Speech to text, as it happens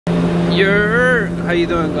How you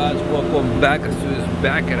doing, guys? Welcome back. Axtuo is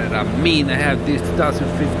back at it. I have this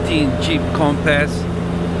 2015 Jeep Compass,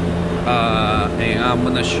 and I'm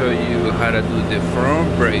gonna show you how to do the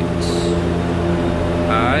front brakes.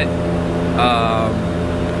 Alright,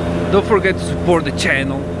 don't forget to support the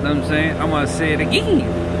channel. You know what I'm saying? I'm gonna say it again.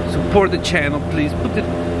 Support the channel, please. Put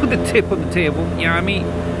the tip on the table. You know what I mean?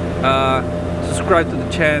 Subscribe to the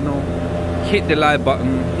channel, hit the like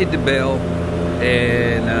button, hit the bell,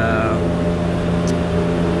 and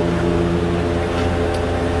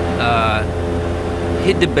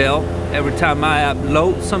hit the bell. Every time I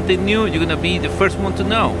upload something new, you're gonna be the first one to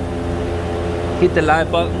know. Hit the like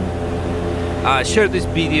button, share this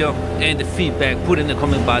video, and the feedback, put in the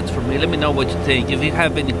comment box for me. Let me know what you think. If you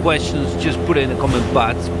have any questions, just put it in the comment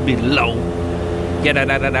box below. Yeah,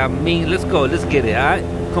 let's go, let's get it. Alright,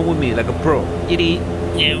 come with me like a pro.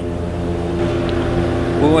 Yeah.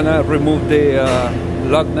 We wanna remove the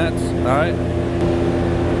lug nuts, alright,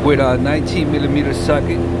 with a 19mm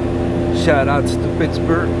socket. Shout outs to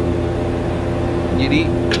Pittsburgh.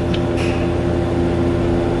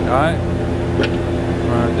 Alright,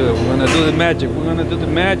 we're gonna do the magic. We're gonna do the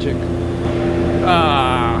magic.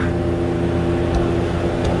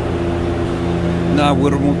 Now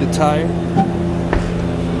we'll remove the tire.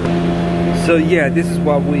 So yeah, this is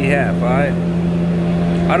what we have. Alright,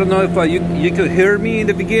 I don't know if you could hear me in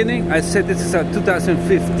the beginning. I said this is a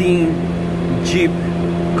 2015 Jeep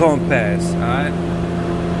Compass. Alright,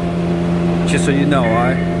 just so you know.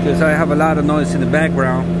 Alright, because I have a lot of noise in the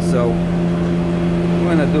background, so we're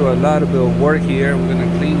gonna do a lot of work here. We're gonna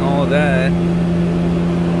clean all that.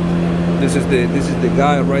 This is the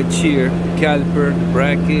guy right here, the caliper, the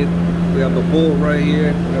bracket. We have a bolt right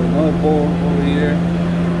here. We have another bolt over here.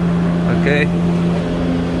 Okay,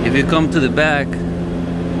 if you come to the back,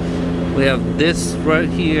 we have this right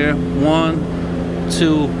here, 1,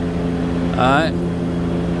 2. Alright,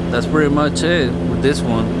 that's pretty much it with this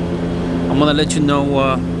one. I'm gonna let you know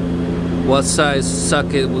what size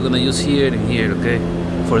socket we're gonna use here and here, okay,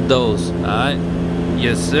 for those. Alright,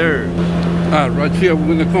 yes sir. Alright, right here we're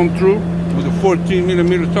gonna come through with a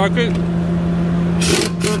 14mm socket.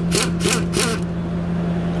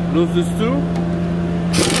 Lose this too.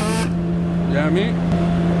 Yeah, I mean,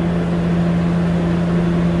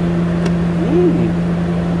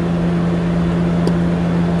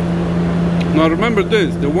 now remember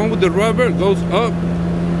this, the one with the rubber goes up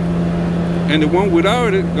and the one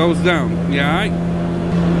without it goes down. Yeah, right?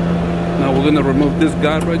 Now we're gonna remove this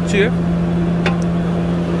guy right here.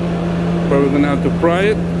 Probably gonna have to pry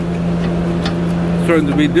it. It's starting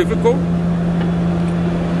to be difficult,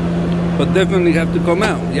 but definitely have to come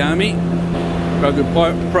out. Yeah, I mean, grab the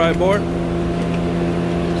pry bar.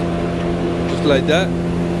 Like that,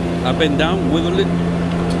 up and down, wiggle it.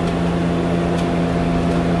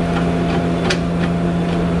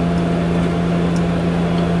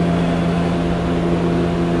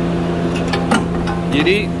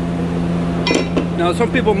 Now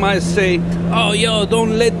some people might say, oh yo,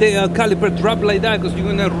 don't let the caliper drop like that because you're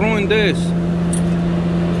gonna ruin this.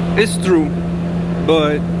 It's true,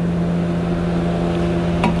 but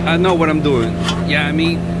I know what I'm doing. Yeah, I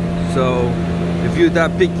mean, so if you're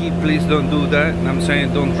that picky, please don't do that. And I'm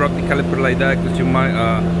saying don't drop the caliper like that because you might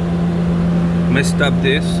mess up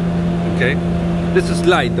this. Okay, this is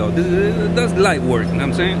light though. That's light work. You know what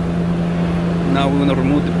I'm saying? Now we're gonna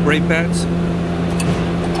remove the brake pads,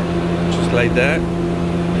 just like that.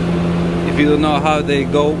 If you don't know how they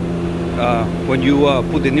go when you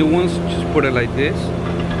put the new ones, just put it like this.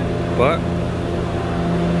 But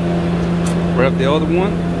grab the other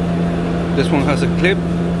one. This one has a clip.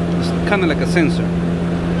 It's kind of like a sensor.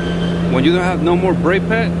 When you don't have no more brake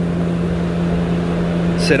pad,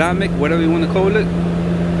 ceramic, whatever you want to call it,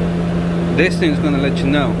 this thing's gonna let you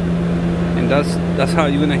know, and that's how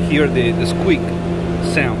you're gonna hear the squeak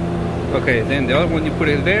sound. Okay, then the other one you put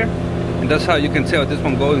it there, and that's how you can tell this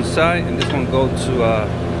one goes inside and this one goes to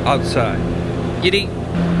outside.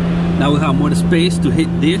 Now we have more space to hit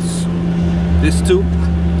this too.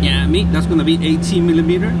 Yeah, I mean, that's gonna be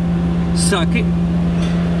 18mm socket.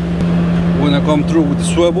 We're gonna come through with the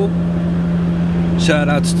swivel. Shout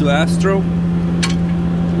outs to Axtuo.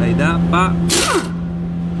 Like that, bah.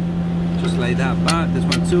 Just like that, bah. This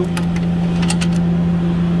one too.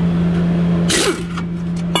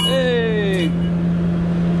 Hey!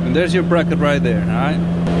 And there's your bracket right there, alright?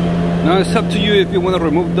 Now it's up to you if you want to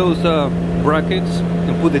remove those brackets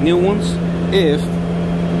and put the new ones, if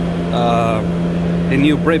the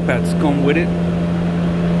new brake pads come with it.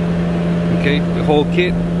 Okay, the whole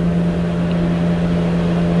kit.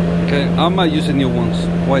 Okay, I might use the new ones.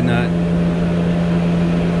 Why not?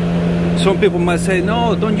 Some people might say,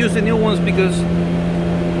 no, don't use the new ones because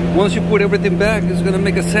once you put everything back, it's gonna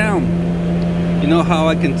make a sound. You know how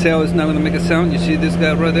I can tell it's not gonna make a sound? You see this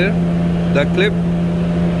guy right there? That clip?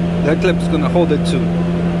 That clip is gonna hold it to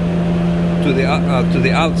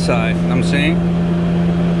the outside. You know what I'm saying?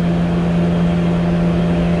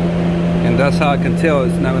 And that's how I can tell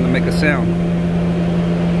it's not gonna make a sound.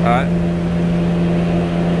 Alright.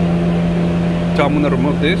 So I'm gonna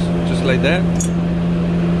remove this just like that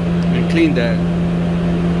and clean that.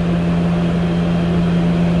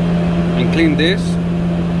 And clean this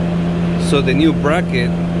so the new bracket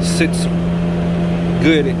sits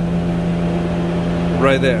good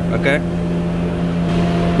right there, okay?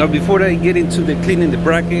 Now before I get into the cleaning the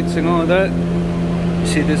brackets and all that, you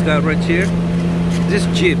see this guy right here? These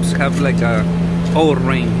Jeeps have like a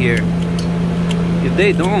O-ring here. If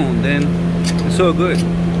they don't, then it's all good.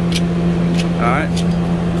 Alright.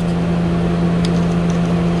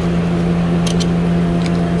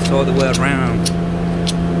 It's all the way around.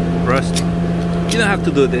 Rusty. You don't have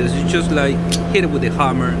to do this. You just like hit it with a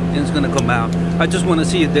hammer and it's gonna come out. I just want to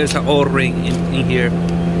see if there's an O-ring in here,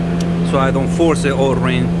 so I don't force the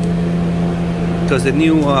O-ring, because the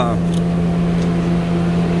new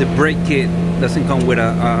the brake kit doesn't come with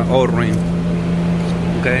a O-ring.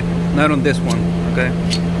 Okay, not on this one. Okay,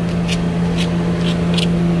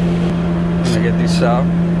 I'm gonna get this out.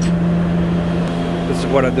 This is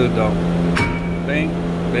what I do though. Bang,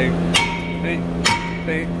 bang, bang,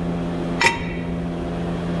 bang.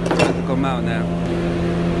 It's going to come out now.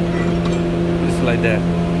 Just like that.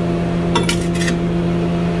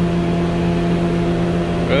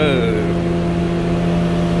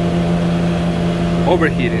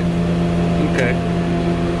 Overheated. Okay.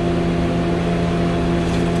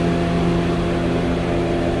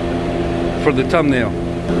 For the thumbnail.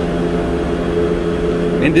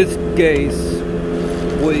 In this case,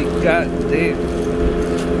 we got the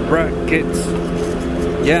brackets.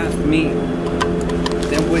 Yeah, me.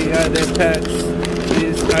 Then we got the pads.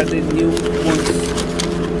 These are the new ones.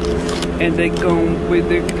 And they come with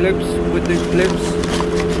the clips, with the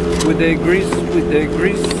grease,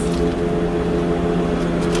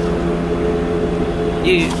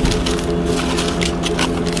 Yeah.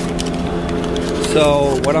 So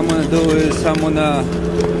what I'm gonna do is I'm gonna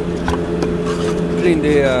clean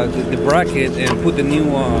the bracket and put the new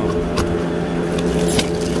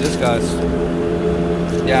this guy's.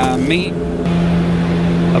 Yeah, me.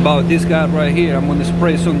 About this guy right here, I'm gonna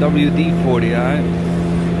spray some WD-40, alright?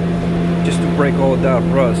 Just to break all that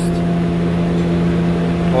rust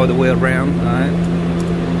all the way around, alright?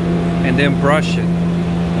 And then brush it,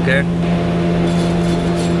 okay?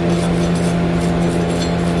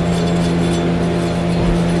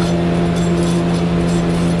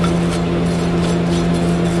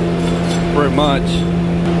 Pretty much.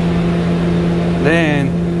 Then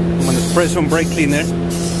I'm gonna spray some brake cleaner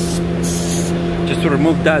just to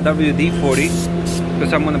remove that WD-40,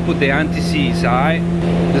 because I'm gonna put the anti-seize, alright?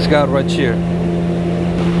 This guy right here.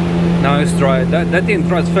 Now it's dry. That thing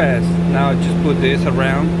dries fast. Now just put this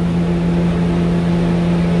around.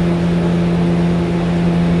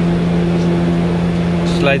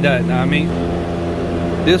 Just like that, know what I mean?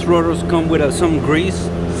 These rotors come with some grease,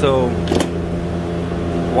 so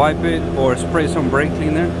wipe it or spray some brake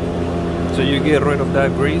cleaner so you get rid of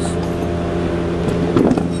that grease.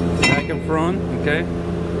 Back and front, okay?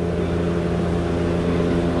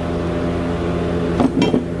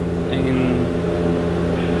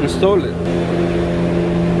 And install it.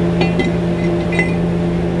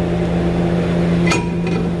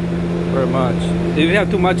 Very much. If you have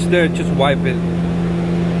too much there, just wipe it.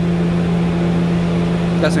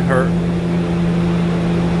 Doesn't hurt.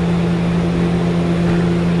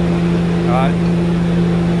 Alright.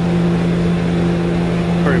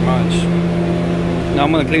 Very much. Now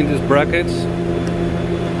I'm gonna clean these brackets.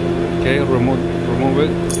 Okay, remove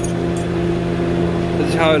it. This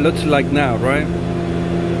is how it looks like now, right?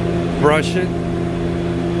 Brush it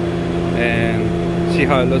and see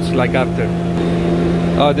how it looks like after.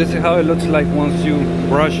 This is how it looks like once you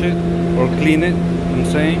brush it or clean it. You know what I'm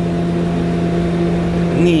saying?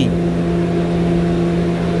 Neat.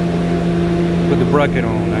 Put the bracket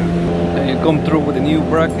on now. And you come through with a new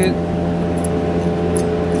bracket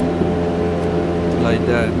like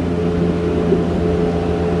that. You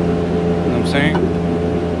know what I'm saying?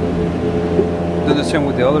 Do the same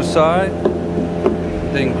with the other side.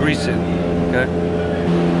 Then grease it. Okay.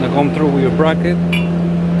 Now come through with your bracket.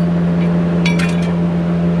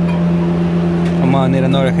 I'm gonna need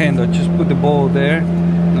another handle. Just put the ball there. You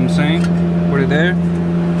know what I'm saying? Put it there.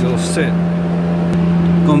 It'll sit.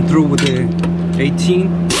 Come through with the 18.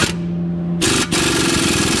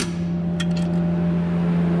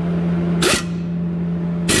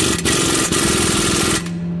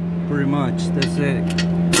 much. That's it.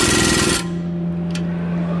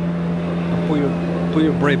 Put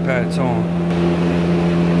your brake pads on.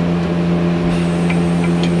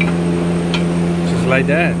 Just like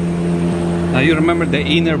that. Now you remember the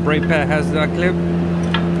inner brake pad has that clip?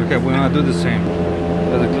 Okay, we're gonna do the same.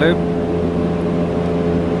 There's a clip.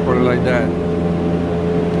 Put it like that.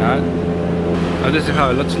 Alright. Now this is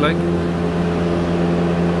how it looks like.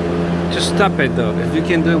 Just tap it though. If you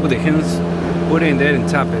can do it with the hands, put it in there and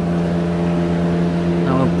tap it.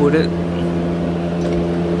 Now I'll put it.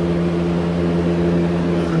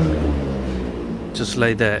 Just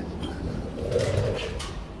like that.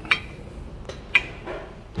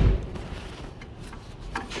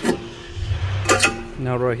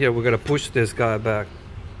 Now right here we gotta push this guy back.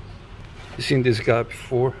 You seen this guy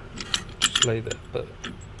before? Just like that, but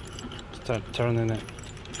start turning it.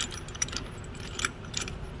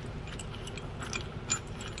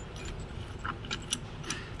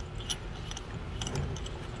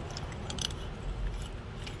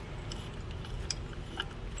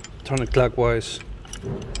 Turn it clockwise.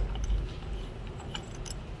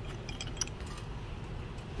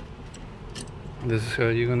 This is how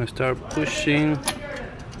you're gonna start pushing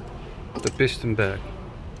the piston back.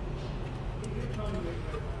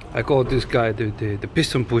 I call this guy the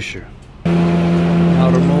piston pusher.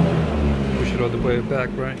 Outer mode, push it all the way back,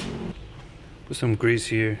 right? Put some grease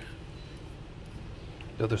here.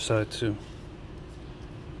 The other side too.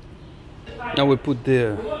 Now we put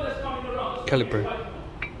the caliper.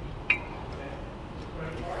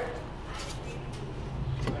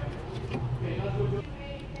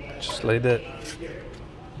 Just like that.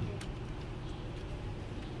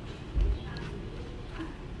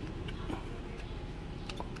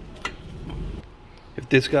 If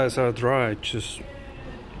these guys are dry, just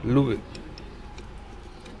lube it.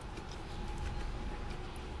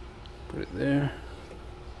 Put it there.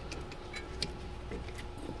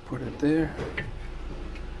 Put it there.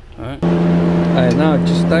 Alright. Alright, now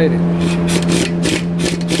just tighten it.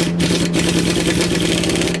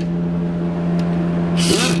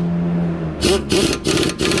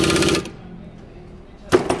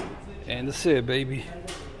 And that's it, baby.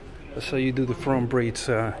 That's how you do the front brakes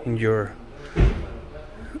in your.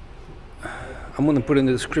 I'm gonna put in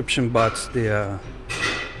the description box the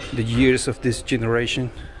years of this generation.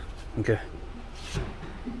 Okay.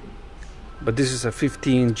 But this is a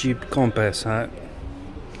 15 Jeep Compass, huh?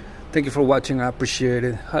 Thank you for watching. I appreciate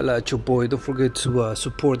it. Holla at your boy. Don't forget to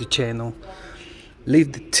support the channel.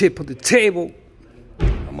 Leave the tip on the table.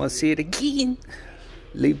 I'm gonna say it again.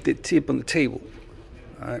 Leave the tip on the table.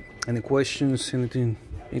 Alright. Any questions, anything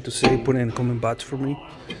you need to say, put it in the comment box for me.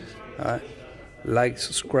 Alright. Like,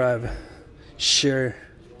 subscribe, share,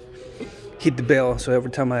 hit the bell so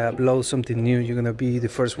every time I upload something new, you're gonna be the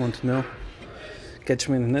first one to know. Catch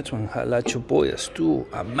me in the next one. Holla at your boy, Axtuo.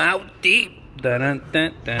 I'm out deep. Dun, dun,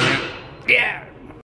 dun, dun. Yeah.